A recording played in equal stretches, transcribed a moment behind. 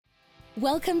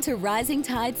Welcome to Rising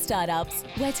Tide Startups,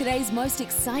 where today's most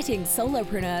exciting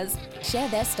solopreneurs share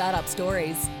their startup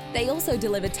stories. They also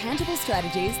deliver tangible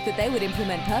strategies that they would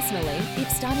implement personally if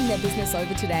starting their business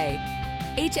over today.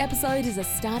 Each episode is a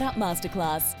startup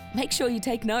masterclass. Make sure you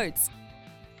take notes.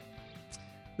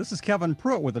 This is Kevin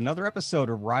Pruitt with another episode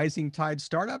of Rising Tide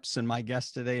Startups, and my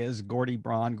guest today is Gordy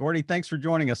Braun. Gordy, thanks for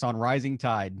joining us on Rising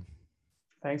Tide.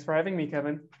 Thanks for having me,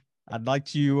 Kevin. I'd like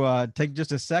to take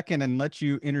just a second and let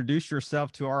you introduce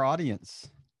yourself to our audience.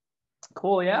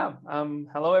 Cool, yeah.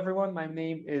 Hello, everyone. My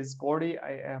name is Gordy.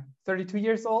 I am 32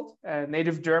 years old,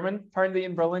 native German, currently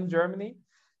in Berlin, Germany.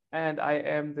 And I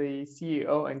am the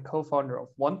CEO and co-founder of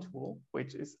OneTool,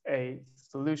 which is a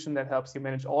solution that helps you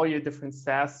manage all your different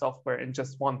SaaS software in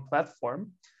just one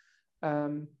platform.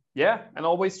 And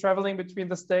always traveling between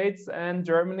the States and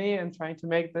Germany and trying to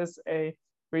make this a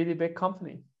really big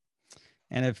company.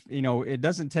 And if, it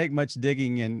doesn't take much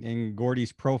digging in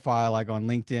Gordy's profile, like on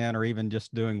LinkedIn or even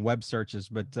just doing web searches,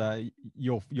 but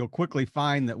you'll quickly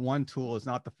find that OneTool is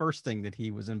not the first thing that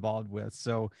he was involved with.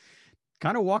 So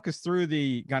kind of walk us through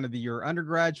your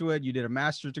undergraduate, you did a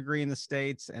master's degree in the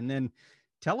States, and then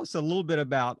tell us a little bit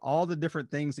about all the different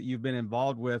things that you've been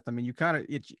involved with. I mean,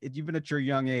 even at your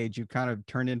young age, you kind of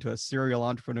turned into a serial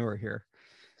entrepreneur here.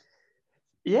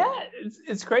 Yeah,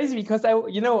 it's crazy because a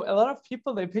lot of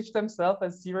people, they pitch themselves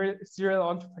as serial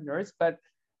entrepreneurs, but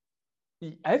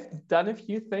I've done a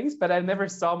few things, but I never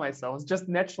saw myself. It's just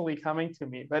naturally coming to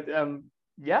me. But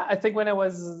I think when I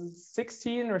was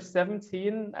 16 or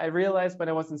 17, I realized when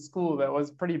I was in school that I was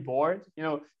pretty bored.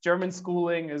 German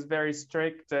schooling is very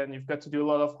strict and you've got to do a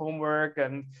lot of homework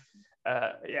and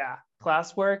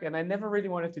classwork. And I never really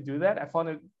wanted to do that. I found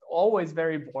it always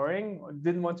very boring.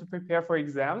 Didn't want to prepare for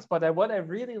exams. But what I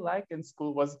really liked in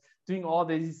school was doing all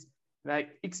these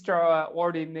like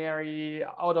extraordinary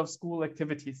out of school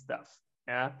activity stuff.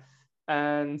 Yeah.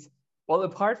 And well,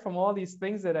 apart from all these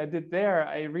things that I did there,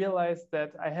 I realized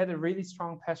that I had a really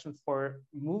strong passion for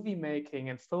movie making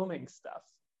and filming stuff.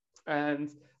 And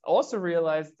I also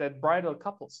realized that bridal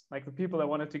couples, like the people that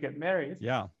wanted to get married,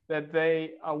 that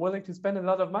they are willing to spend a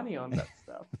lot of money on that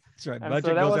stuff. That's right. And budget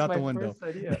so that goes was out my the window. First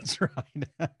idea. That's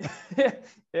right.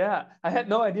 Yeah. I had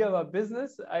no idea about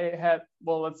business.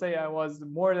 Let's say I was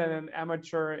more than an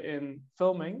amateur in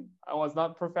filming. I was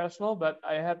not professional, but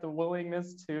I had the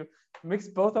willingness to mix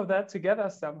both of that together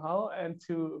somehow and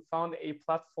to found a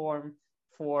platform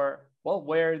for,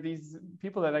 where these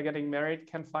people that are getting married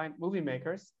can find movie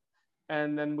makers.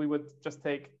 And then we would just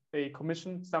take a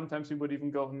commission. Sometimes we would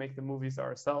even go and make the movies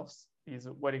ourselves, these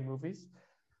wedding movies.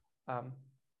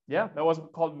 That was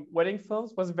called Wedding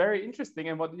Films, was very interesting.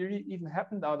 And what really even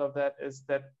happened out of that is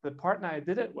that the partner I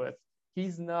did it with,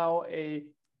 he's now a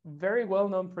very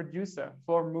well-known producer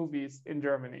for movies in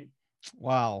Germany.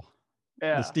 Wow.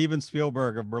 Yeah. The Steven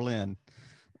Spielberg of Berlin.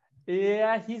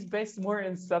 Yeah, he's based more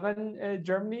in southern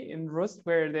Germany, in Rust,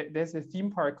 where there's a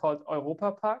theme park called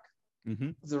Europa Park.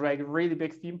 Mm-hmm. It's a really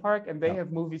big theme park, and they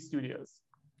have movie studios.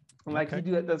 And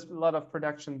he does a lot of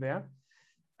production there.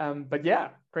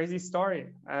 Crazy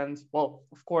story. And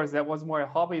of course, that was more a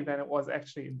hobby than it was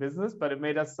actually a business, but it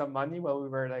made us some money while we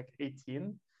were like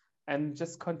 18 and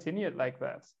just continued like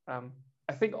that.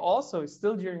 I think also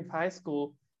still during high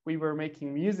school, we were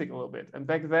making music a little bit. And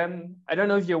back then, I don't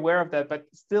know if you're aware of that, but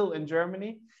still in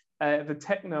Germany, the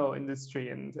techno industry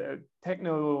and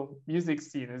techno music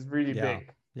scene is really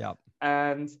big. Yeah.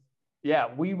 And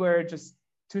we were just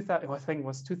 2000, I think it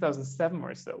was 2007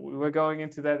 or so. We were going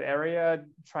into that area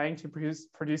trying to produce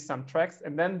some tracks,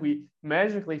 and then we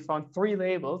magically found 3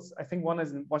 labels. I think one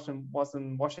was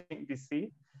in Washington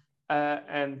DC,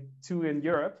 and 2 in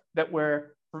Europe that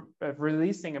were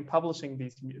releasing and publishing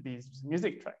these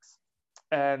music tracks.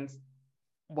 And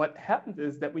what happened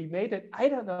is that we made it. I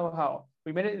don't know how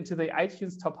we made it into the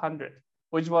iTunes Top 100,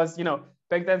 which was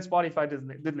back then Spotify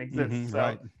didn't exist. Mm-hmm, so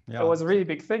right. It was a really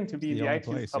big thing to be in the iTunes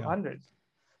place, Top 100.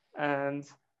 And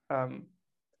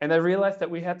I realized that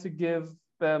we had to give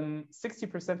them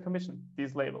 60% commission,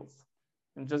 these labels,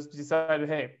 and just decided,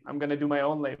 hey, I'm going to do my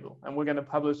own label and we're going to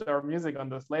publish our music on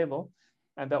this label.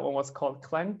 And that one was called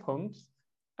Klangpunkt.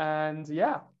 And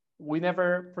we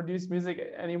never produced music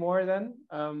anymore then,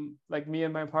 like me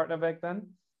and my partner back then.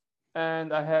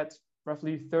 And I had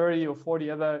roughly 30 or 40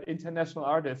 other international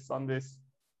artists on this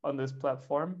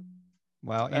platform.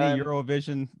 Wow. Any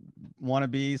Eurovision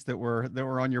wannabes that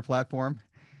were on your platform?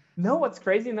 No, what's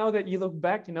crazy now that you look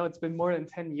back, it's been more than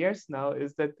 10 years now,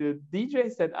 is that the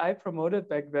DJs that I promoted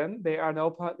back then, they are now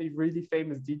partly really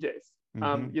famous DJs.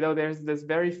 Mm-hmm. There's this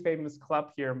very famous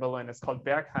club here in Berlin. It's called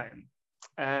Berghain.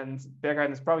 And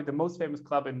Berghain is probably the most famous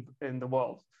club in the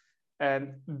world.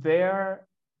 And there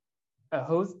a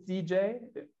host DJ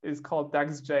is called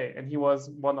Dax J, and he was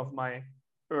one of my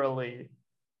early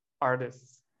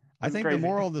artists. I think the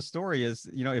moral of the story is,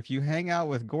 if you hang out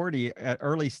with Gordy at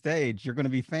early stage, you're going to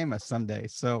be famous someday.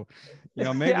 So,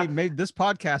 maybe this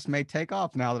podcast may take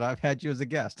off now that I've had you as a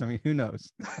guest. I mean, who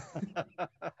knows?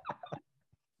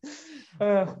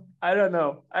 I don't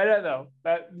know.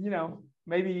 But,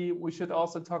 maybe we should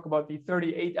also talk about the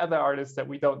 38 other artists that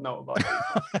we don't know about.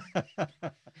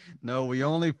 No, we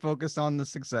only focus on the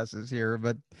successes here.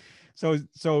 But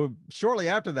so shortly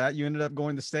after that, you ended up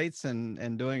going to the States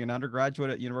and doing an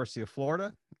undergraduate at University of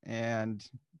Florida. And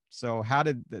so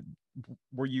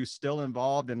were you still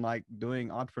involved in like doing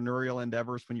entrepreneurial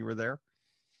endeavors when you were there?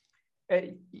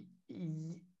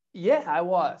 Yeah, I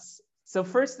was. So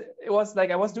first, it was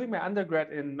like I was doing my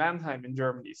undergrad in Mannheim in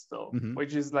Germany still,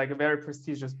 which is like a very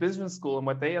prestigious business school. And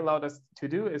what they allowed us to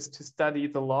do is to study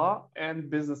the law and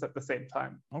business at the same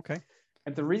time. Okay.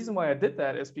 And the reason why I did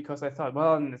that is because I thought,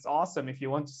 well, and it's awesome. If you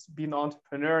want to be an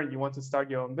entrepreneur and you want to start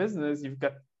your own business, you've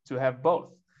got to have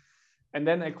both. And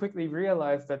then I quickly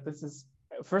realized that this is,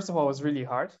 first of all, it was really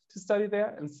hard to study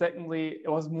there. And secondly, it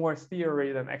was more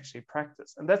theory than actually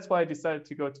practice. And that's why I decided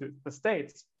to go to the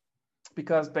States.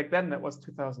 Because back then, that was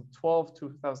 2012,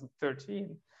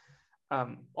 2013,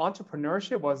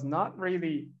 entrepreneurship was not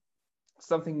really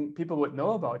something people would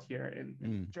know about here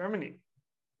in Germany.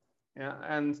 Yeah,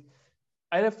 and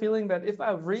I had a feeling that if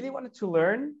I really wanted to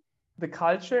learn the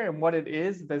culture and what it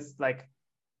is, this like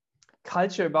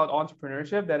culture about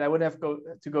entrepreneurship, that I would have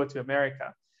to go to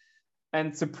America.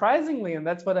 And surprisingly, and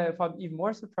that's what I found even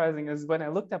more surprising, is when I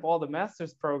looked up all the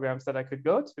master's programs that I could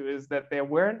go to, is that there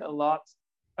weren't a lot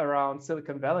around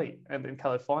Silicon Valley and in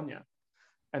California.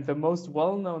 And the most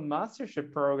well-known master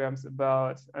programs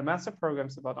about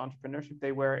entrepreneurship,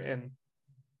 they were in,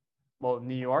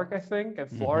 New York, I think, and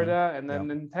Florida, and then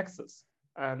in Texas.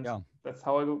 And that's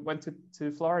how I went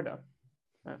to Florida.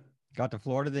 Yeah. Got to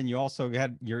Florida, then you also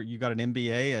you got an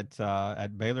MBA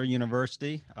at Baylor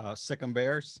University, Sikkim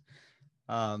Bears.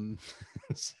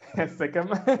 Sikkim.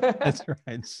 That's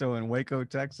right. So in Waco,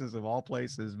 Texas, of all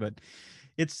places, but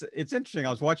it's interesting. I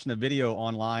was watching a video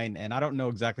online, and I don't know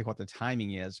exactly what the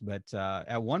timing is, but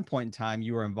at one point in time,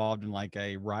 you were involved in like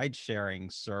a ride sharing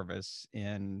service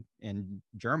in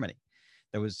Germany.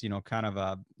 That was, kind of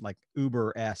a like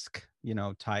Uber-esque,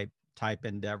 type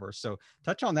endeavor. So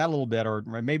touch on that a little bit, or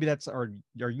maybe or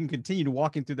you can continue to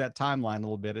walking through that timeline a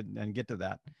little bit and get to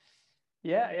that.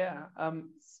 Yeah.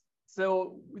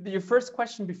 So your first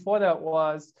question before that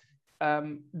was,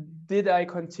 did I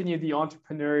continue the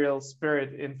entrepreneurial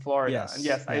spirit in Florida? Yes. And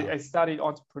yes, I studied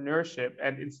entrepreneurship,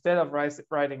 and instead of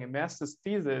writing a master's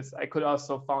thesis, I could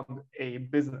also found a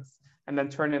business and then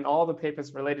turn in all the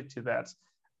papers related to that,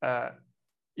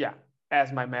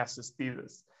 as my master's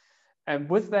thesis. And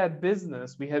with that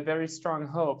business, we had very strong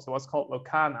hopes. It was called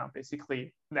Locana,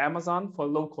 basically an Amazon for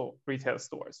local retail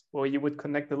stores, where you would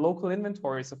connect the local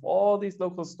inventories of all these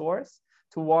local stores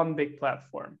to one big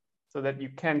platform, so that you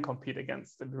can compete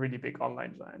against a really big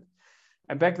online giant.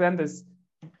 And back then, this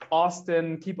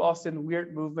Keep Austin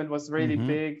weird movement was really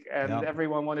big, and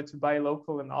everyone wanted to buy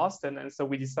local in Austin. And so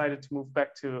we decided to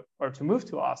move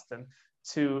to Austin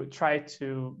to try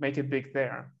to make it big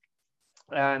there.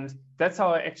 And that's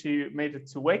how I actually made it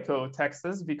to Waco,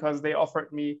 Texas, because they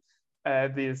offered me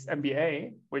this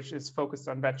MBA, which is focused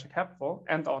on venture capital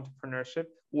and entrepreneurship,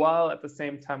 while at the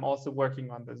same time also working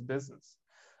on this business.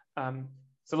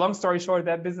 So long story short,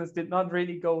 that business did not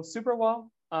really go super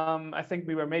well. I think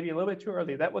we were maybe a little bit too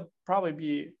early. That would probably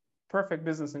be perfect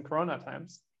business in Corona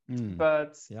times.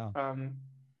 But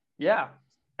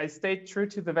I stayed true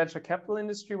to the venture capital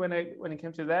industry when it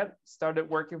came to that. Started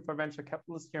working for venture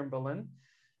capitalists here in Berlin,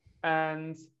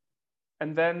 and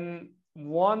then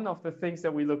one of the things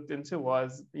that we looked into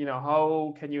was,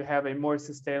 how can you have a more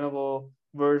sustainable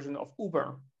version of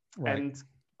Uber, and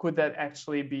could that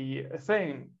actually be a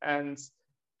thing? And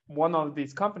one of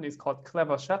these companies called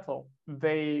Clever Shuttle,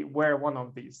 they were one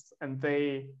of these, and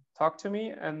they talked to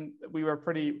me, and we were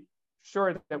pretty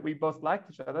sure that we both liked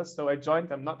each other. So I joined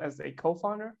them not as a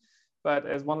co-founder, but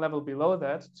as one level below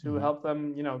that to help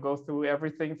them, go through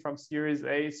everything from Series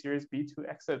A, Series B to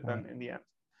exit them in the end.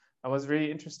 It was really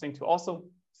interesting to also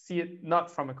see it not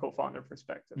from a co-founder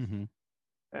perspective.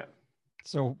 Yeah.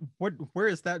 So where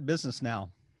is that business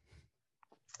now?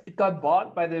 It got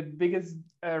bought by the biggest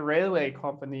railway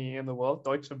company in the world,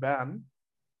 Deutsche Bahn.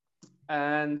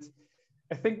 And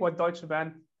I think what Deutsche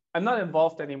Bahn, I'm not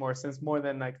involved anymore since more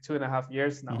than like 2.5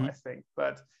 years now, I think.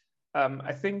 But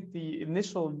I think the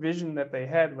initial vision that they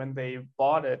had when they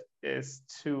bought it is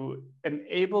to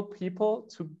enable people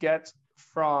to get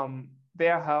from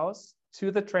their house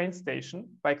to the train station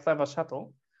by Clever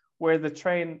Shuttle, where the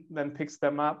train then picks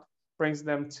them up, brings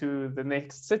them to the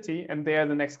next city, and there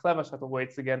the next Clever Shuttle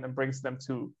waits again and brings them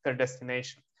to their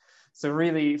destination. So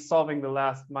really solving the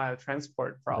last mile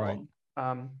transport problem.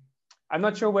 Right. I'm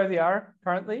not sure where they are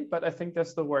currently, but I think they're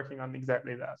still working on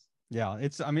exactly that. Yeah,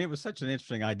 I mean, it was such an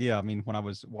interesting idea. I mean, when I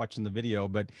was watching the video,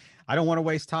 but I don't want to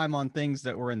waste time on things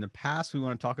that were in the past. We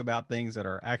want to talk about things that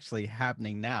are actually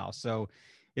happening now. So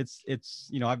it's,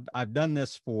 you know, I've done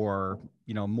this for,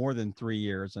 you know, more than 3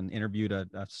 years and interviewed a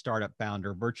startup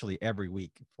founder virtually every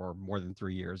week for more than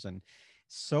 3 years. And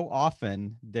so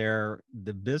often the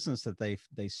business that they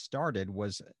started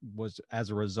was as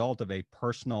a result of a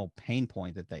personal pain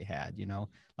point that they had, you know,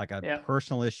 like a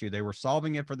personal issue. They were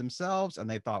solving it for themselves and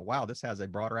they thought, wow, this has a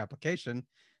broader application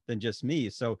than just me.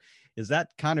 So is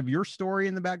that kind of your story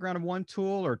in the background of One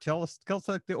Tool, or tell us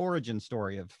like the origin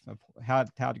story of how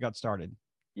it got started?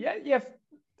 Yeah.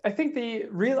 I think the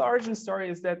real origin story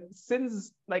is that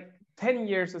since like 10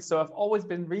 years or so, I've always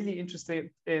been really interested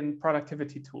in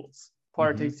productivity tools.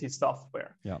 Productivity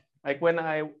software. Yeah. Like when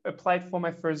I applied for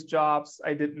my first jobs,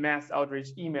 I did mass outreach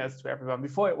emails to everyone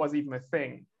before it was even a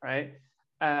thing, right?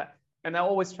 And I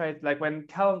always tried, like when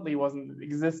Calendly wasn't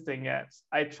existing yet,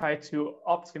 I tried to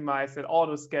optimize and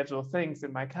auto schedule things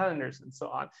in my calendars and so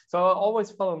on. So I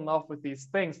always fell in love with these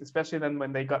things, especially then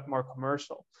when they got more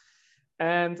commercial.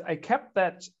 And I kept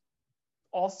that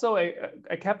also, I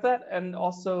kept that and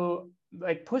also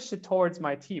like pushed it towards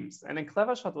my teams. And in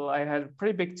Clever Shuttle, I had a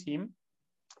pretty big team.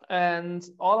 And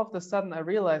all of a sudden I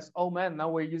realized, oh man, now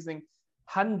we're using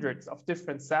hundreds of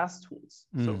different SaaS tools.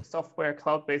 So software,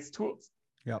 cloud-based tools.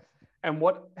 Yep. And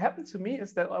what happened to me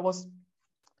is that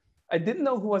I didn't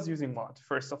know who was using what,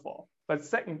 first of all. But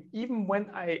second, even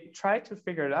when I tried to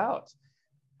figure it out,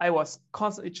 I was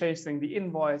constantly chasing the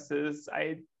invoices.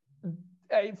 I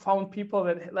found people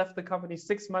that left the company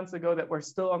 6 months ago that were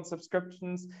still on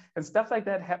subscriptions, and stuff like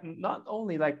that happened not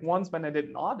only like once when I did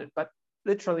an audit, but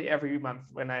literally every month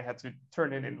when I had to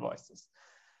turn in invoices.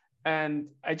 And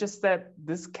I just said,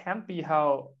 this can't be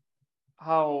how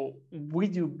we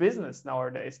do business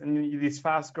nowadays in these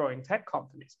fast growing tech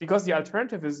companies, because the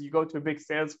alternative is you go to a big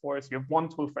Salesforce, you have one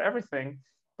tool for everything,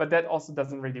 but that also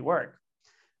doesn't really work.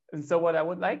 And so what I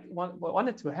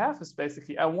wanted to have is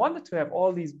basically, I wanted to have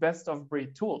all these best of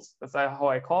breed tools. That's how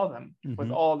I call them, with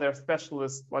all their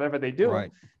specialists, whatever they do,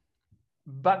 right,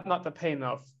 but not the pain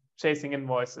of chasing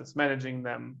invoices, managing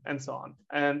them, and so on.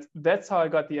 And that's how I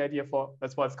got the idea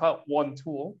that's what it's called, One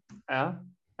Tool.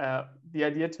 The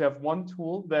idea to have one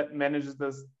tool that manages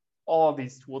all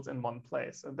these tools in one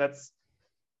place. And that's,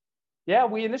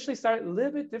 we initially started a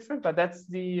little bit different, but that's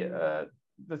the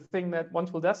thing that One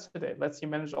Tool does today. It lets you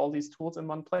manage all these tools in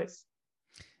one place.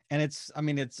 And it's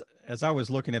as I was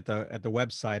looking at the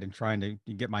website and trying to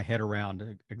get my head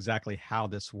around exactly how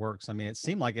this works, I mean, it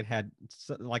seemed like it had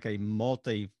like a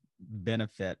multi-feature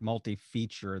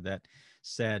that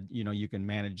said, you know, you can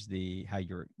manage how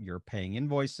you're paying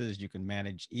invoices, you can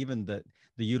manage even the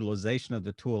utilization of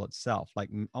the tool itself, like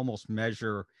almost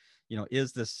measure, you know,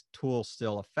 is this tool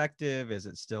still effective? Is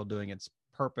it still doing its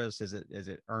purpose? Is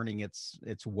it earning its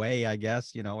way, I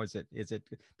guess, you know, is it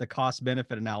the cost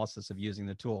benefit analysis of using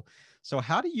the tool? So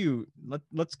how do you,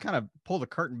 let's kind of pull the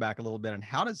curtain back a little bit, and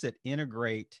how does it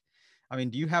integrate? I mean,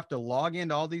 do you have to log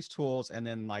into all these tools and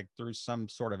then like through some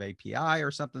sort of API or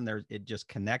something there, it just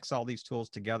connects all these tools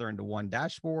together into one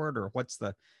dashboard, or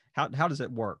how does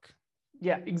it work?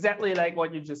 Yeah, exactly like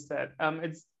what you just said.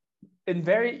 It's in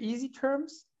very easy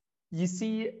terms, you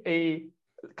see a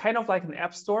kind of like an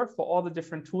app store for all the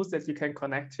different tools that you can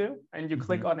connect to, and you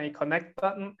click on a connect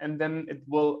button, and then it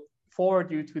will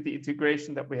forward you to the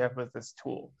integration that we have with this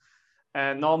tool.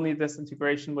 And normally this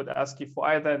integration would ask you for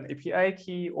either an API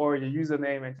key or your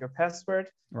username and your password,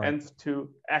 right, and to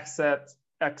accept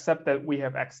that we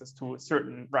have access to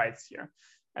certain rights here.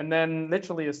 And then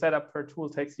literally a setup per tool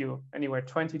takes you anywhere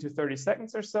 20 to 30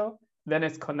 seconds or so, then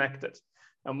it's connected.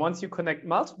 And once you connect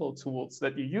multiple tools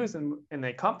that you use in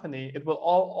a company, it will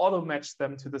all auto match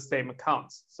them to the same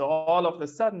accounts. So all of a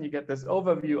sudden you get this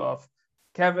overview of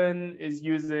Kevin is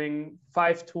using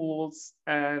 5 tools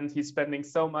and he's spending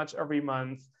so much every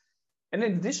month. And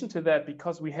in addition to that,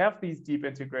 because we have these deep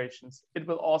integrations, it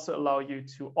will also allow you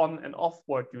to on and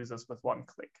offboard users with one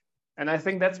click. And I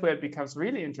think that's where it becomes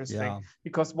really interesting,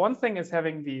 because one thing is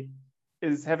having the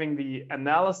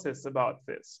analysis about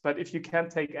this, but if you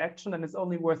can't take action, then it's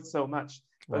only worth so much.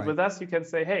 But with us, you can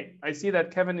say, hey, I see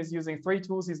that Kevin is using 3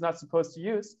 tools he's not supposed to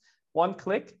use. One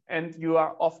click and you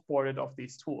are offboarded of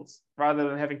these tools, rather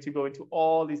than having to go into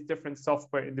all these different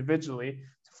software individually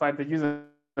to find the user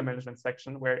management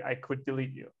section where I could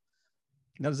delete you.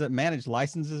 Now, does it manage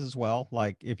licenses as well?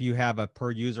 Like if you have a per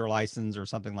user license or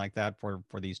something like that for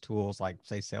these tools, like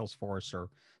say Salesforce or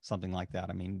something like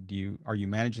that. I mean, are you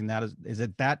managing that? Is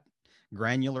it that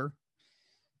granular?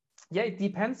 Yeah, it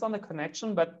depends on the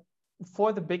connection, but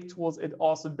for the big tools, it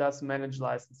also does manage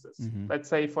licenses. Mm-hmm. Let's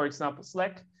say, for example,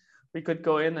 Slack, we could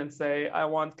go in and say, I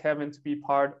want Kevin to be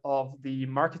part of the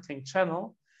marketing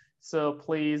channel. So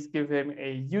please give him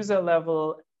a user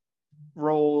level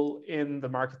role in the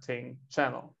marketing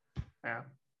channel. Yeah.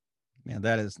 Man,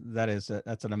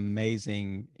 that's an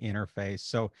amazing interface.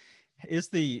 So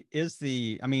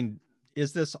I mean,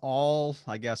 is this all,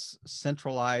 I guess,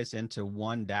 centralized into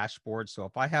one dashboard? So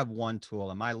if I have one tool,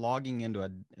 am I logging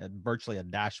into virtually a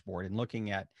dashboard and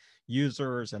looking at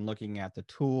users and looking at the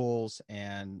tools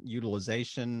and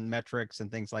utilization metrics and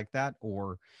things like that?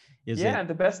 Or is it? And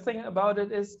the best thing about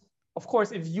it is, of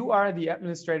course, if you are the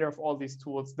administrator of all these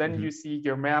tools, then Mm-hmm. you see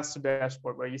your master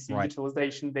dashboard where you see Right.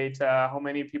 utilization data, how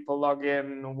many people log in,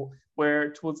 where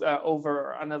tools are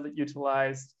over or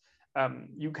underutilized.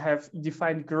 You have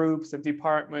defined groups and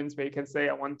departments where you can say,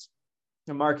 I want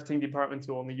the marketing department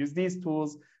to only use these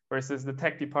tools versus the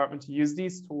tech department to use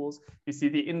these tools. You see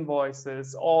the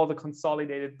invoices, all the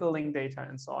consolidated billing data,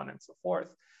 and so on and so forth.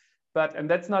 And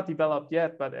that's not developed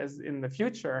yet, but as in the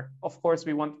future, of course,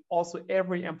 we want also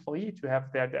every employee to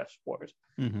have their dashboard.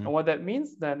 Mm-hmm. And what that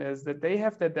means then is that they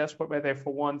have their dashboard where they,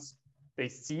 for once, they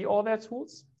see all their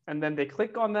tools, and then they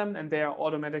click on them and they are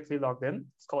automatically logged in.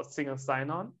 It's called single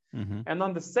sign-on. Mm-hmm. And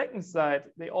on the second side,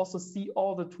 they also see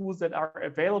all the tools that are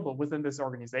available within this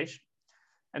organization.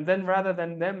 And then rather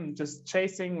than them just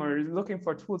chasing or looking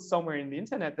for tools somewhere in the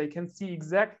internet, they can see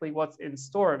exactly what's in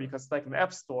store, because it's like an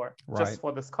app store just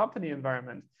for this company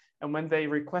environment. And when they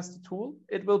request a tool,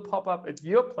 it will pop up at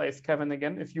your place, Kevin,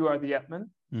 again, if you are the admin,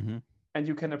 mm-hmm. and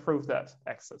you can approve that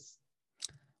access.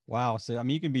 Wow. So, I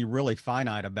mean, you can be really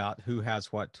finite about who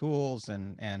has what tools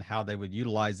and how they would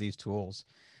utilize these tools.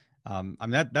 I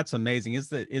mean, that's amazing. Is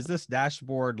this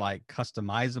dashboard like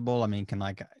customizable? I mean, can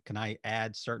I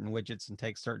add certain widgets and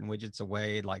take certain widgets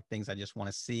away, like things I just want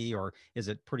to see, or is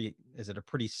it a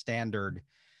pretty standard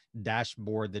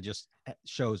dashboard that just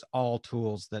shows all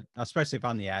tools that, especially if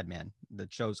I'm the admin,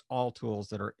 that shows all tools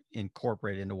that are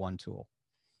incorporated into one tool?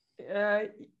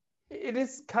 It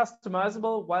is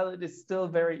customizable while it is still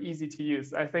very easy to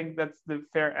use. I think that's the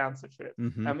fair answer to it.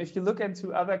 Mm-hmm. If you look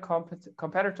into other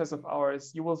competitors of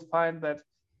ours, you will find that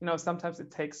sometimes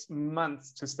it takes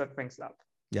months to set things up.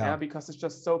 Yeah, because it's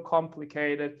just so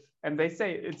complicated. And they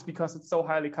say it's because it's so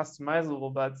highly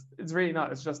customizable, but it's really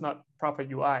not. It's just not proper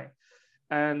UI.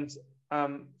 And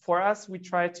for us, we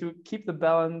try to keep the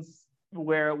balance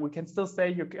where we can still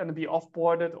say you're going to be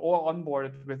offboarded or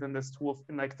onboarded within this tool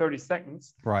in like 30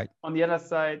 seconds. Right. On the other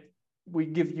side, we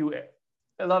give you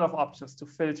a lot of options to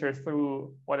filter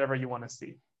through whatever you want to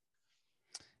see.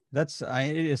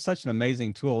 It is such an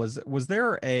amazing tool. Was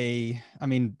there I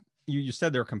mean, you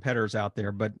said there are competitors out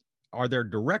there, but are there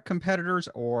direct competitors,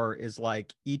 or is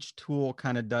like each tool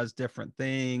kind of does different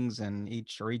things, and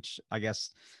each, I guess,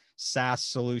 SaaS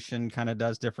solution kind of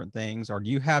does different things? Or do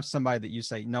you have somebody that you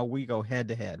say, no, we go head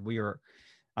to head?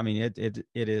 I mean, it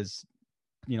is,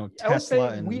 Tesla. I would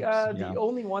say we are the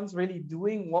only ones really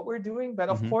doing what we're doing, but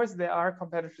of mm-hmm. course there are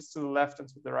competitors to the left and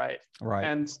to the right. Right.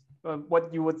 And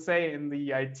what you would say in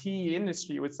the IT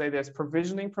industry, you would say there's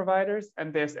provisioning providers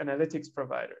and there's analytics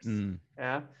providers.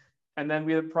 Yeah. And then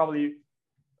we're probably,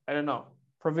 I don't know,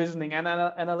 provisioning and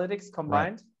analytics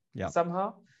combined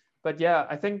somehow. But yeah,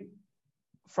 I think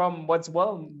from what's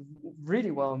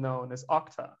really well known is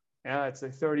Okta. Yeah, it's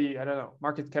a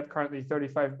market cap currently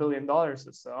 $35 billion or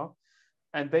so.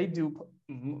 And they do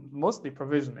mostly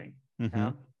provisioning. Mm-hmm.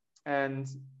 Yeah? And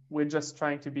we're just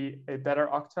trying to be a better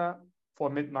Okta for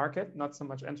mid-market, not so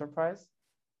much enterprise,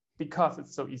 because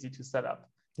it's so easy to set up.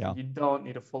 Yeah. You don't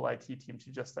need a full IT team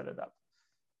to just set it up.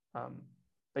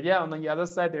 But yeah, on the other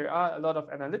side, there are a lot of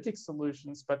analytics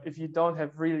solutions, but if you don't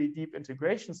have really deep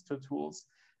integrations to tools,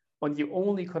 when you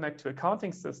only connect to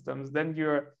accounting systems, then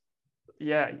your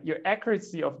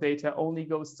accuracy of data only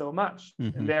goes so much,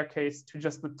 mm-hmm. in their case, to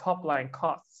just the top line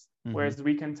costs, mm-hmm. whereas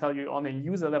we can tell you on a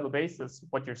user level basis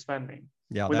what you're spending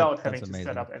without having to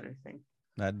set up anything.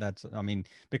 I mean,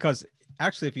 because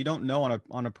actually, if you don't know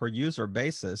on a per user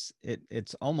basis,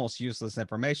 it's almost useless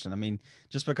information. I mean,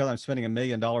 just because I'm spending $1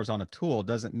 million on a tool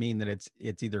doesn't mean that it's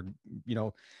either,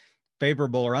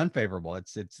 favorable or unfavorable.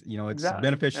 It's exactly.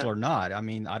 Beneficial or not. I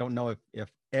mean, I don't know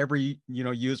if every,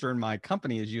 user in my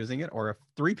company is using it, or if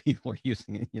 3 people are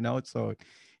using it, so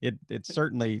it's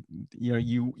certainly,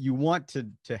 you want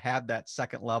to have that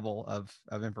second level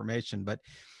of information. But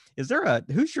Is there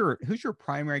who's your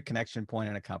primary connection point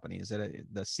in a company? Is it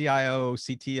the CIO,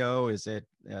 CTO? Is it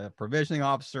a provisioning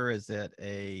officer? Is it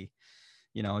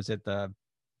is it the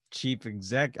chief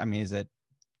exec? I mean, is it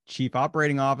chief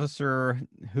operating officer?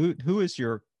 Who is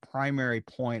your primary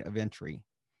point of entry?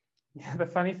 Yeah, the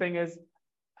funny thing is,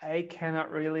 I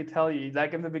cannot really tell you.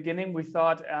 Like in the beginning, we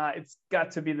thought it's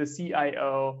got to be the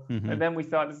CIO, and then we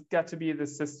thought it's got to be the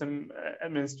system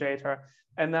administrator.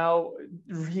 And now it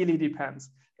really depends.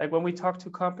 Like when we talk to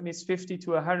companies 50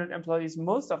 to 100 employees,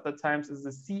 most of the times is the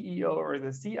CEO or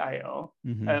the CIO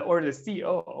or the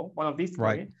COO, one of these three.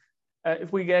 Right.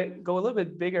 If we go a little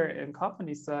bit bigger in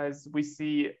company size, we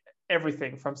see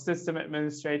everything from system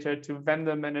administrator to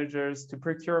vendor managers to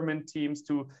procurement teams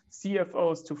to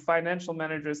CFOs to financial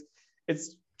managers.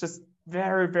 It's just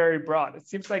very, very broad. It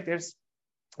seems like there's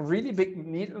a really big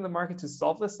need in the market to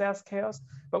solve the SaaS chaos.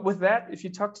 But with that, if you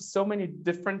talk to so many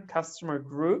different customer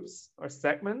groups or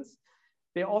segments,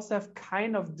 they also have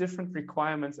kind of different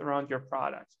requirements around your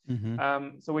product.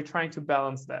 So we're trying to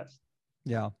balance that.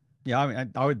 Yeah. Yeah. I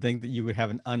mean, I would think that you would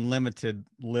have an unlimited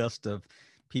list of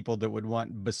people that would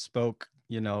want bespoke,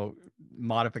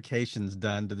 modifications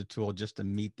done to the tool just to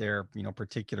meet their,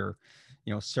 particular,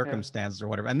 circumstances or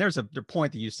whatever. And there's a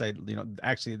point that you say,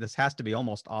 actually this has to be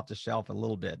almost off the shelf a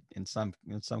little bit in some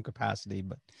capacity,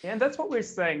 but. Yeah, and that's what we're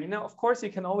saying. Of course you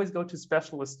can always go to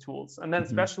specialist tools, and then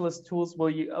specialist tools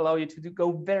will allow you to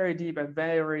go very deep and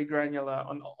very granular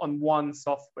on one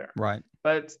software. Right.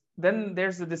 But then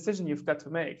there's a decision you've got to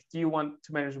make. Do you want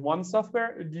to manage one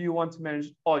software, or do you want to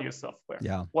manage all your software?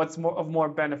 Yeah. What's more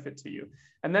benefit to you?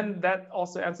 And then that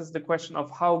also answers the question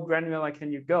of how granular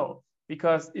can you go?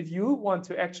 Because if you want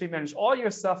to actually manage all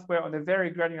your software on a very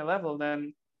granular level,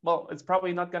 then, well, it's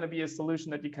probably not going to be a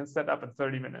solution that you can set up in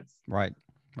 30 minutes. Right.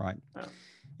 Right. Yeah.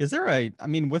 Is there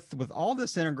with all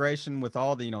this integration, with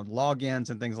all the, logins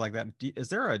and things like that, is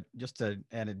there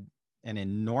an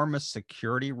enormous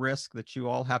security risk that you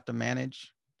all have to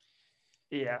manage?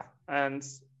 Yeah. And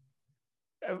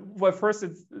well, first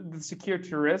it's the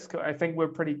security risk. I think we're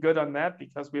pretty good on that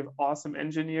because we have awesome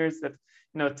engineers that,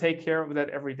 take care of that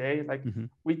every day. Like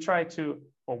we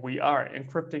are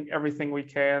encrypting everything we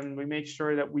can. We make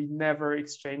sure that we never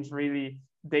exchange really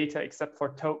data except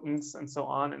for tokens and so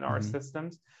on in our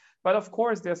systems. But of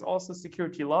course, there's also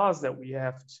security laws that we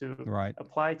have to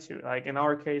apply to. Like in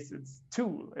our case, it's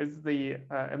two. It's the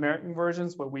American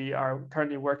versions where we are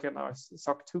currently working on our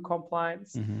SOC 2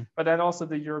 compliance, but then also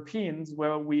the Europeans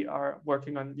where we are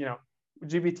working on,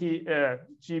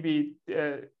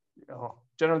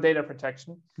 general data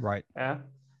protection. Right. Yeah.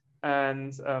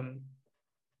 And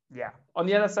on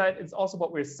the other side, it's also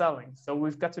what we're selling. So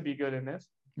we've got to be good in it.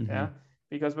 Yeah.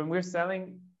 Because when we're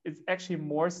selling, it's actually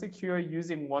more secure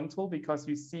using one tool because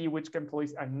you see which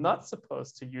employees are not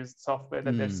supposed to use software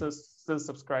that they're still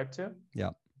subscribed to.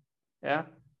 Yeah. Yeah.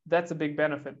 That's a big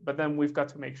benefit. But then we've got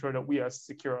to make sure that we are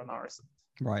secure on our side.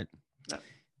 Right. Yeah.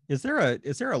 Is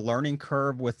there a learning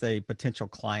curve with a potential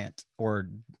client, or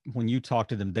when you talk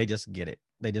to them, they just get it?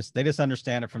 They just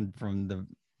understand it from the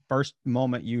first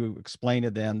moment you explain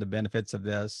to them the benefits of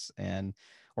this,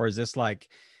 or is this like,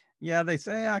 yeah, they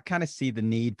say, I kind of see the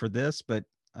need for this, but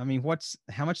I mean,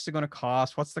 how much is it going to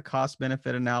cost? What's the cost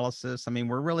benefit analysis? I mean,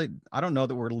 I don't know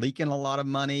that we're leaking a lot of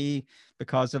money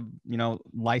because of,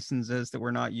 licenses that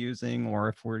we're not using, or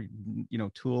if we're,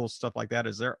 tools, stuff like that.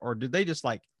 Or do they just,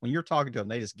 like, when you're talking to them,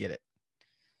 they just get it?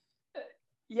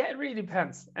 Yeah, it really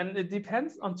depends. And it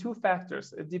depends on two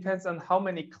factors. It depends on how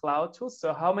many cloud tools,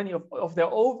 so how many of their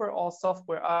overall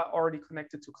software are already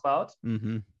connected to cloud.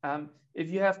 If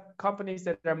you have companies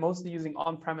that are mostly using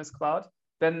on-premise cloud,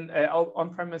 then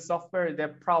on-premise software, they're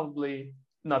probably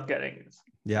not getting it.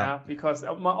 Yeah. Because it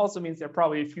also means they're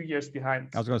probably a few years behind.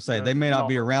 I was going to say, they may not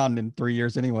be around in 3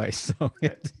 years anyway. So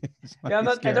I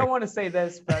don't want to say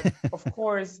this, but of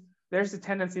course, there's a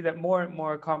tendency that more and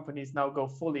more companies now go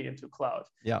fully into cloud.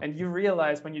 Yeah. And you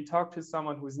realize when you talk to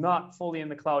someone who's not fully in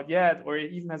the cloud yet, or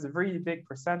even has a really big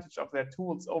percentage of their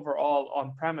tools overall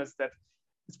on premise, that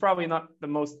it's probably not the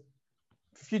most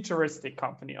futuristic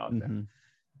company out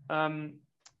there.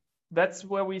 That's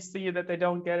where we see that they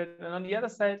don't get it. And on the other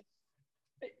side,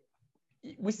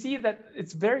 we see that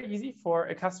it's very easy for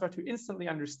a customer to instantly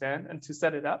understand and to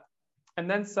set it up. And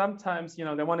then sometimes, they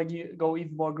want to go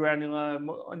even more granular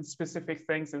on specific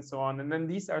things and so on. And then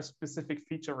these are specific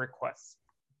feature requests.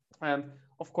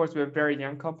 Of course, we're a very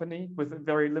young company with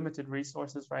very limited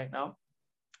resources right now,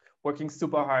 working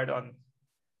super hard on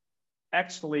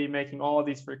actually making all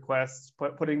these requests,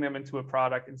 putting them into a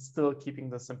product, and still keeping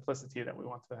the simplicity that we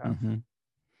want to have.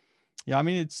 Yeah, I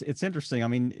mean, it's interesting. I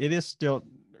mean, it is still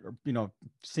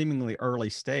seemingly early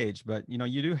stage, but,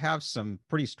 you do have some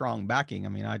pretty strong backing. I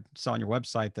mean, I saw on your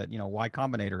website that, Y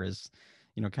Combinator is,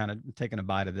 kind of taking a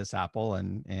bite of this apple,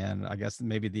 and I guess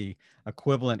maybe the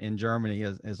equivalent in Germany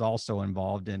is also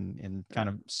involved in kind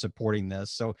of supporting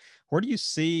this. So where do you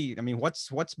see, I mean,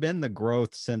 what's been the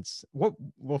growth since well,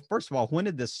 first of all, when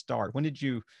did this start? When did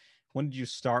you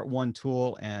start One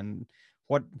Tool, and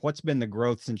what's been the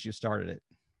growth since you started it?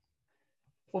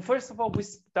 Well, first of all, we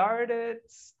started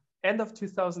end of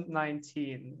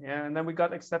 2019, and then we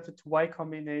got accepted to Y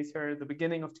Combinator the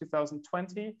beginning of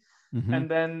 2020. Mm-hmm.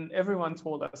 And then everyone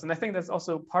told us, and I think that's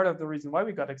also part of the reason why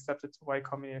we got accepted to Y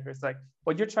Combinator, is like,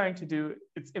 what you're trying to do,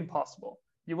 it's impossible.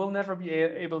 You will never be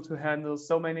able to handle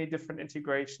so many different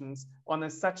integrations on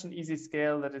such an easy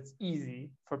scale that it's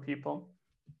easy for people,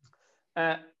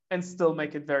 and still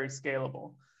make it very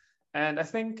scalable. And I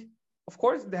think, of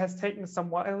course, it has taken some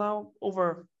while now,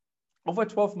 over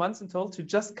 12 months in total, to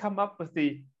just come up with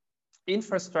the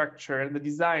infrastructure and the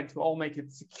design to all make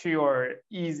it secure,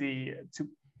 easy, to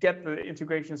get the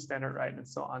integration standard right, and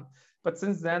so on. But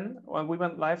since then, when we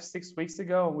went live 6 weeks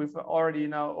ago, we've already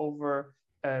now over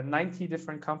 90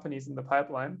 different companies in the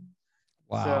pipeline.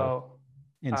 Wow. So,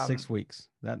 in 6 weeks,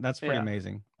 that's pretty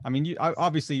amazing. I mean,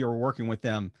 obviously you were working with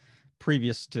them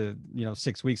previous to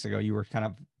 6 weeks ago. You were kind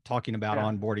of talking about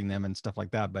onboarding them and stuff like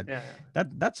that, but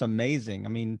that's amazing. I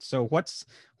mean, so what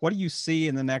do you see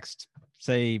in the next,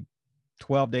 say,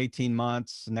 12 to 18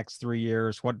 months, next 3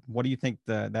 years? What do you think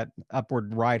that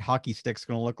upward right hockey stick's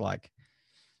going to look like?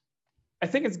 I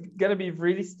think it's going to be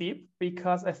really steep,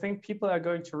 because I think people are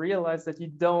going to realize that you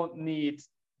don't need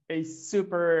a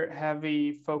super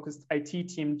heavy focused IT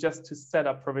team just to set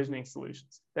up provisioning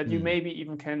solutions, that you maybe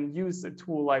even can use a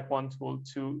tool like One Tool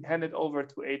to hand it over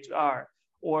to HR,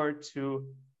 or to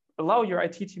allow your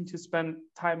IT team to spend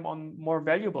time on more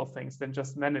valuable things than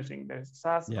just managing their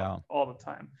SaaS all the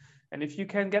time. And if you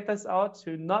can get this out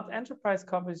to not enterprise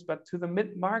companies, but to the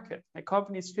mid-market, like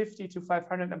companies 50 to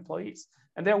 500 employees,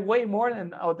 and they're way more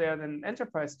than out there than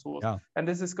enterprise tools. Yeah. And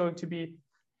this is going to be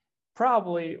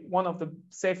probably one of the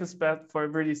safest bets for a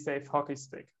really safe hockey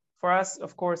stick. For us,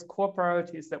 of course, core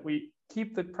priority is that we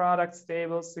keep the product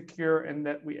stable, secure, and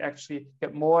that we actually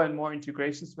get more and more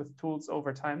integrations with tools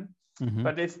over time. Mm-hmm.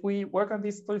 But if we work on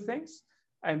these three things,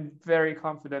 I'm very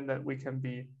confident that we can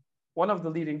be one of the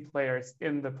leading players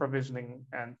in the provisioning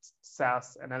and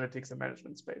SaaS analytics and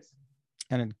management space.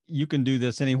 And you can do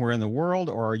this anywhere in the world,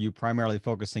 or are you primarily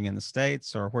focusing in the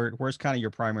States, or where's kind of your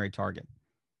primary target?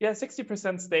 Yeah,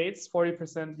 60% States,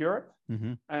 40% Europe.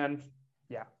 Mm-hmm. And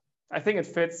yeah, I think it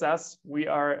fits us. We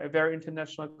are a very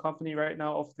international company right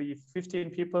now. Of the 15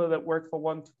 people that work for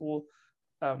One Tool,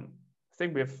 I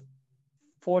think we have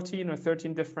 14 or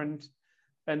 13 different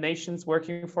nations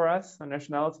working for us, and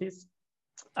nationalities.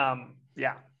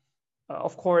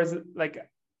 Of course, like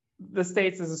the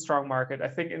States is a strong market. I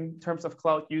think in terms of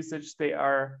cloud usage, they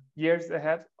are years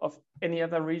ahead of any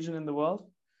other region in the world.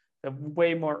 They're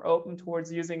way more open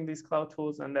towards using these cloud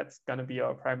tools, and that's going to be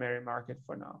our primary market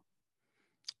for now.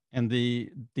 And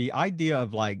the idea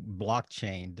of like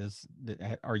blockchain,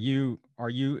 are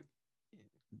you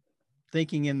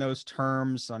thinking in those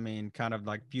terms? I mean, kind of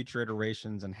like future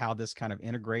iterations and how this kind of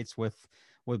integrates with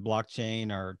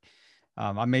blockchain, or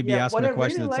I may be asking a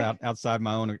question that's outside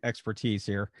my own expertise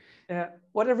here. Yeah,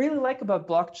 what I really like about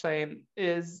blockchain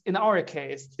is, in our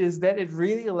case, is that it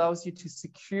really allows you to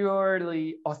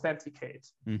securely authenticate.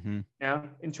 Mm-hmm. Yeah,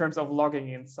 in terms of logging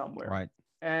in somewhere. Right.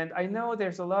 And I know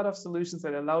there's a lot of solutions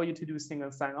that allow you to do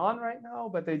single sign-on right now,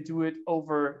 but they do it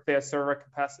over their server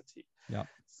capacity. Yeah.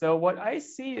 So what I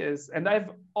see is, and I've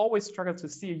always struggled to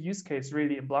see a use case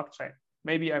really in blockchain.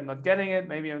 Maybe I'm not getting it.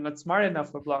 Maybe I'm not smart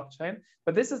enough for blockchain.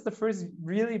 But this is the first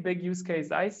really big use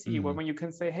case I see, when you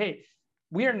can say, hey,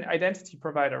 we're an identity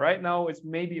provider. Right now, it's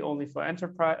maybe only for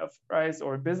enterprise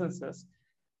or businesses.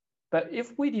 But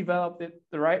if we developed it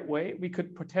the right way, we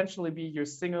could potentially be your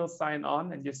single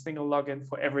sign-on and your single login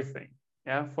for everything.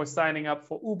 Yeah, for signing up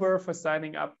for Uber, for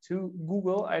signing up to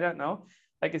Google, I don't know.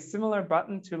 Like a similar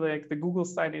button to like the Google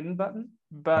sign-in button,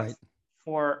 but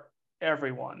for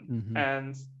everyone,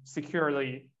 and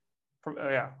securely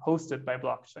hosted by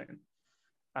blockchain.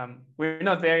 We're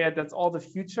not there yet. That's all the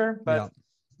future, but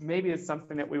maybe it's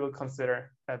something that we will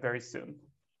consider very soon.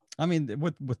 I mean,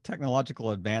 with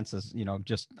technological advances,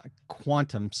 just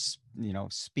quantum,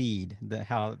 speed,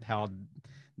 how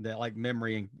the like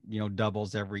memory,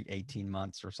 doubles every 18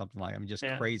 months or something like. I mean, just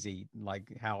crazy,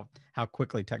 like how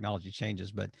quickly technology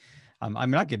changes. But I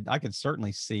mean, I could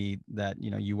certainly see that,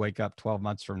 you know, you wake up 12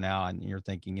 months from now and you're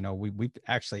thinking, you know, we've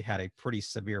actually had a pretty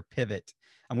severe pivot,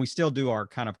 and we still do our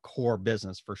kind of core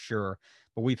business for sure,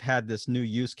 but we've had this new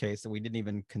use case that we didn't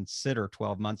even consider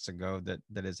 12 months ago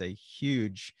that is a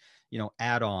huge, you know,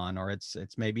 add-on, or it's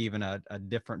maybe even a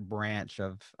different branch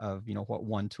of, you know, what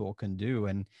one tool can do.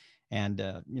 And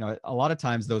you know, a lot of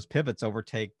times those pivots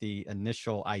overtake the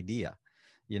initial idea,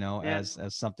 you know, Yeah.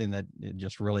 as something that it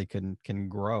just really can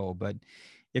grow. But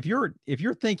if you're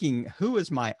thinking, who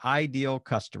is my ideal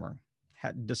customer,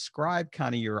 describe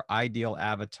kind of your ideal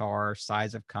avatar,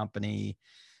 size of company,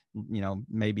 you know,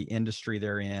 maybe industry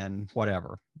they're in,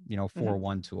 whatever, you know, for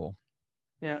one tool.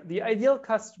 Yeah, the ideal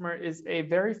customer is a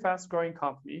very fast growing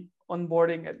company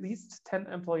onboarding at least 10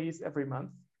 employees every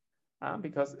month,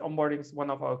 because onboarding is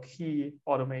one of our key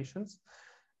automations.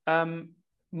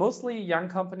 Mostly young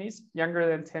companies, younger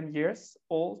than 10 years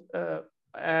old,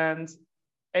 and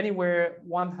anywhere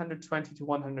 120 to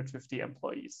 150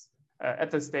 employees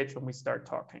at the stage when we start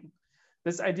talking.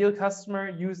 This ideal customer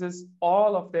uses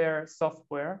all of their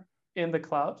software in the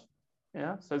cloud.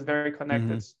 Yeah, so it's very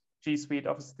connected. G Suite,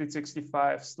 Office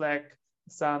 365, Slack,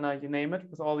 Asana, you name it,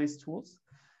 with all these tools,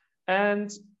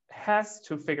 and has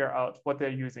to figure out what they're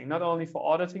using, not only for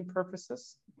auditing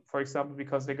purposes, for example,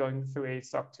 because they're going through a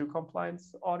SOC 2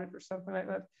 compliance audit or something like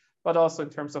that, but also in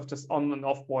terms of just on and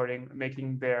offboarding,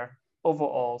 making their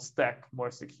overall stack more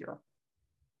secure.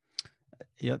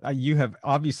 Yeah, you have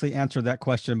obviously answered that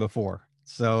question before.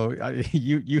 So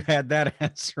you had that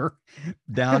answer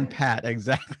down pat.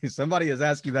 Exactly. Somebody has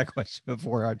asked you that question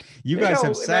before. You guys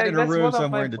have sat in a room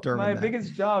somewhere and determined my that.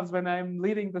 biggest jobs when I'm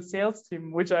leading the sales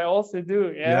team, which I also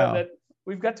do. Yeah. That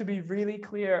we've got to be really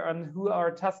clear on who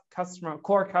our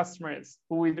core customer is,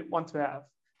 who we want to have.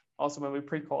 Also, when we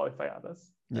pre-qualify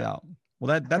others. Yeah.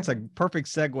 Well, that's a perfect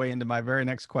segue into my very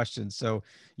next question. So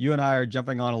you and I are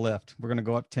jumping on a lift. We're going to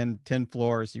go up 10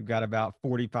 floors. You've got about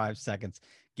 45 seconds.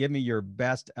 Give me your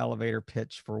best elevator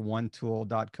pitch for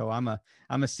onetool.co. I'm a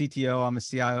CTO, I'm a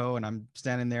CIO, and I'm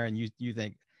standing there and you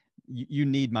think you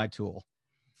need my tool.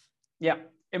 Yeah.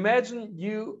 Imagine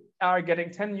you are getting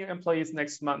 10 new employees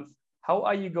next month. How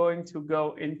are you going to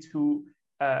go into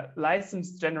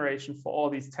license generation for all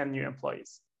these 10 new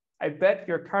employees? I bet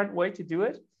your current way to do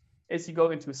it is you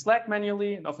go into Slack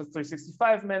manually, and Office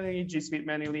 365 manually, G Suite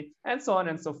manually, and so on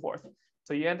and so forth.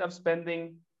 So you end up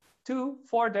spending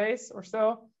 2-4 days or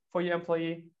so for your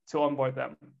employee to onboard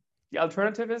them. The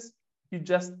alternative is you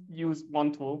just use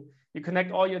one tool. You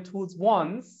connect all your tools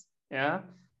once, yeah,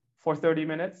 for 30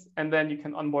 minutes, and then you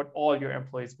can onboard all your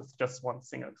employees with just one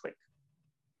single click.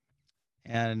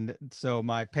 And so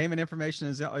my payment information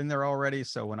is in there already.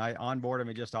 So when I onboard them,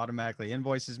 it just automatically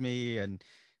invoices me, and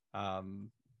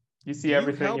you see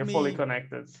everything. You're fully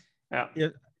connected. Yeah.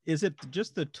 Is it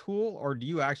just the tool, or do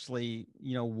you actually,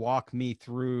 you know, walk me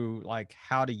through like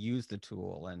how to use the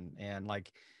tool and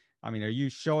like, I mean, are you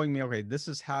showing me, okay, this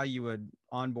is how you would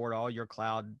onboard all your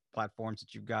cloud platforms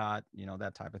that you've got, you know,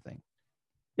 that type of thing?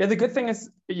 Yeah, the good thing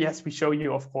is, yes, we show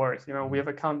you, of course. You know, we have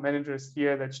account managers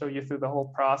here that show you through the whole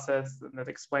process and that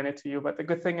explain it to you. But the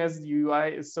good thing is the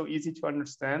UI is so easy to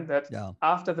understand that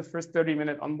after the first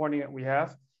 30-minute onboarding that we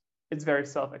have, it's very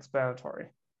self-explanatory.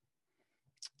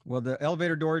 Well, the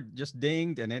elevator door just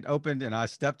dinged and it opened and I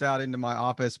stepped out into my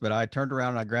office, but I turned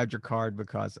around and I grabbed your card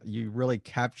because you really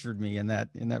captured me in that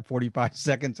 45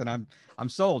 seconds, and I'm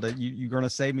sold. You're going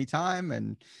to save me time.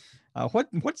 And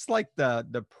what's like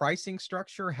the pricing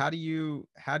structure? How do you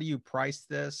price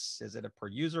this? Is it a per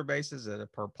user basis? Is it a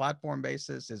per platform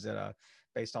basis? Is it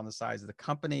based on the size of the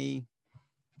company?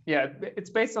 Yeah, it's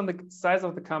based on the size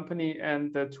of the company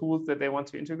and the tools that they want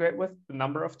to integrate with, the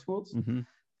number of tools.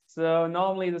 So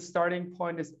normally the starting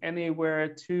point is anywhere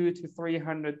 $200 to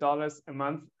 $300 a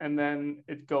month, and then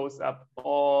it goes up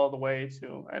all the way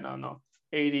to, I don't know,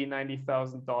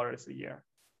 $80,000-$90,000 a year.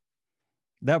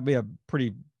 That'd be a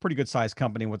pretty good sized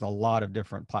company with a lot of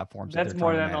different platforms. That's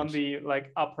more than on the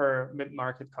like upper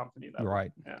mid-market company level.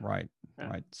 Right.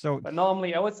 So, but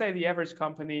normally I would say the average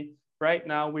company right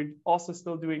now, we're also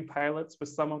still doing pilots with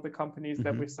some of the companies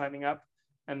that we're signing up.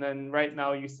 And then right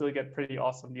now you still get pretty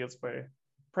awesome deals for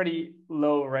pretty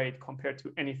low rate compared to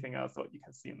anything else that you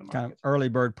can see in the market. Kind of early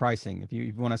bird pricing. If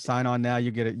you want to sign on now, you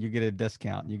get a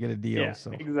discount, you get a deal. Yeah,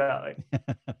 so exactly.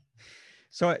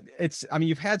 So I mean,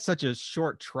 you've had such a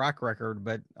short track record,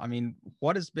 but I mean,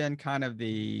 what has been kind of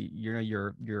the, you know,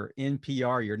 your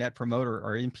NPR, your net promoter,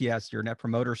 or NPS, your net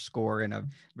promoter score in a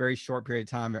very short period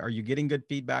of time? Are you getting good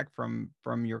feedback from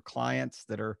your clients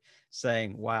that are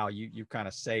saying, wow, you kind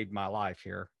of saved my life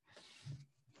here?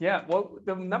 Yeah, well,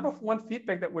 the number one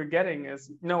feedback that we're getting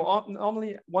is,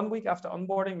 normally 1 week after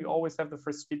onboarding, we always have the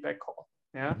first feedback call.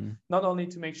 Yeah, not only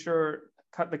to make sure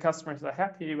the customers are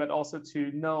happy, but also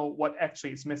to know what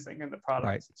actually is missing in the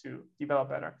product to develop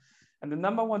better. And the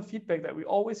number one feedback that we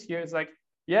always hear is like,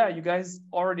 yeah, you guys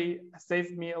already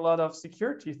saved me a lot of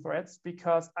security threats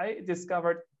because I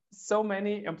discovered so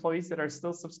many employees that are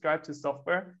still subscribed to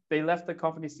software. They left the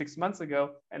company 6 months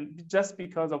ago, and just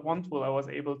because of one tool, I was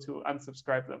able to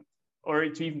unsubscribe them or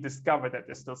to even discover that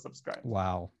they're still subscribed.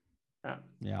 Wow.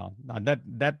 Yeah.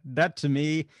 That to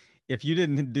me, if you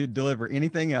didn't deliver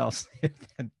anything else,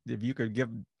 if you could give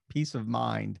peace of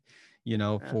mind,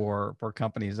 for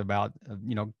companies about,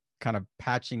 kind of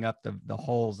patching up the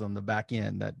holes on the back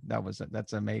end,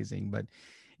 that's amazing. But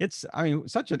it's,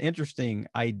 such an interesting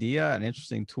idea, an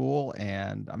interesting tool.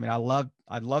 And I love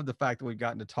the fact that we've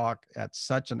gotten to talk at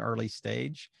such an early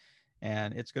stage,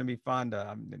 and it's going to be fun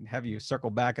to have you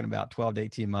circle back in about 12 to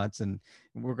 18 months. And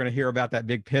we're going to hear about that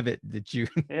big pivot that you,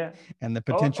 and the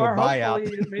potential or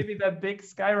buyout. Maybe that big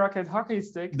skyrocket hockey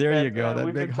stick. There you go.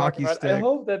 That big hockey stick. I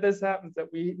hope that this happens,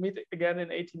 that we meet again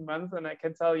in 18 months and I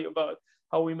can tell you about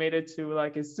how we made it to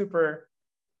like a super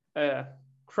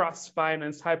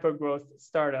cross-finance hyper-growth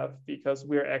startup because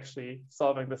we're actually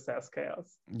solving the SaaS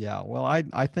chaos. Yeah, well,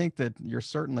 I think that you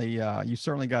certainly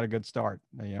got a good start,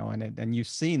 and you've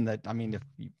seen that. If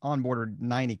you onboarded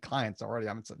 90 clients already,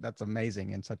 that's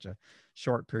amazing in such a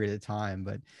short period of time.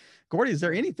 But Gordy, is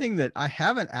there anything that I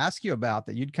haven't asked you about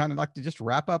that you'd kind of like to just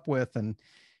wrap up with and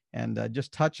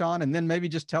just touch on, and then maybe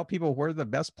just tell people where the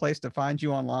best place to find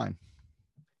you online?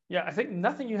 Yeah, I think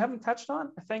nothing you haven't touched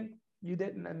on. I think you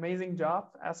did an amazing job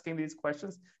asking these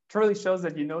questions. It really shows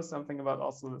that you know something about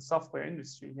also the software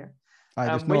industry here. I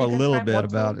just know a little bit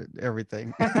about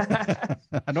everything.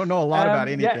 I don't know a lot about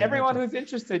anything. Yeah, everyone who's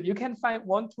interested, you can find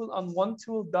OneTool on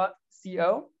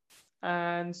onetool.co,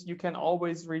 and you can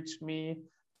always reach me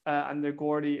under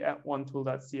Gordy at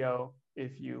onetool.co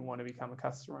if you want to become a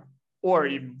customer, or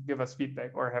even give us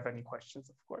feedback or have any questions,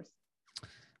 of course.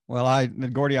 Well,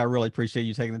 Gordy, I really appreciate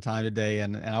you taking the time today,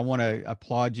 and I want to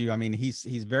applaud you.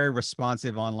 He's very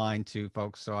responsive online to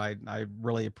folks, so I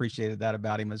really appreciated that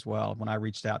about him as well. When I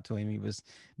reached out to him, he was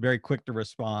very quick to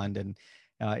respond, and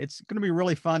it's going to be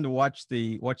really fun to watch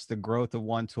the growth of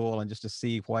OneTool and just to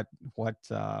see what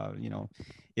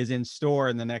is in store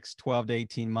in the next 12 to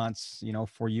 18 months,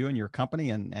 for you and your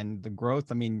company and the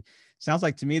growth. Sounds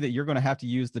like to me that you're going to have to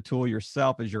use the tool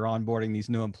yourself as you're onboarding these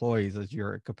new employees as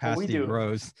your capacity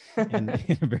grows in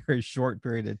a very short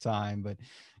period of time. But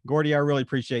Gordy, I really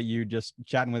appreciate you just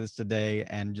chatting with us today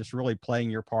and just really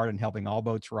playing your part in helping all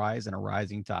boats rise in a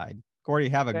rising tide. Gordy,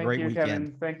 have a great weekend.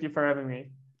 Kevin. Thank you for having me.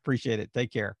 Appreciate it.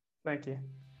 Take care. Thank you.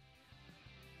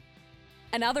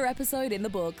 Another episode in the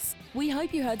books. We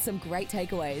hope you heard some great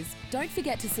takeaways. Don't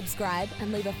forget to subscribe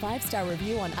and leave a 5-star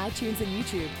review on iTunes and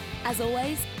YouTube. As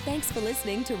always, thanks for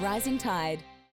listening to Rising Tide.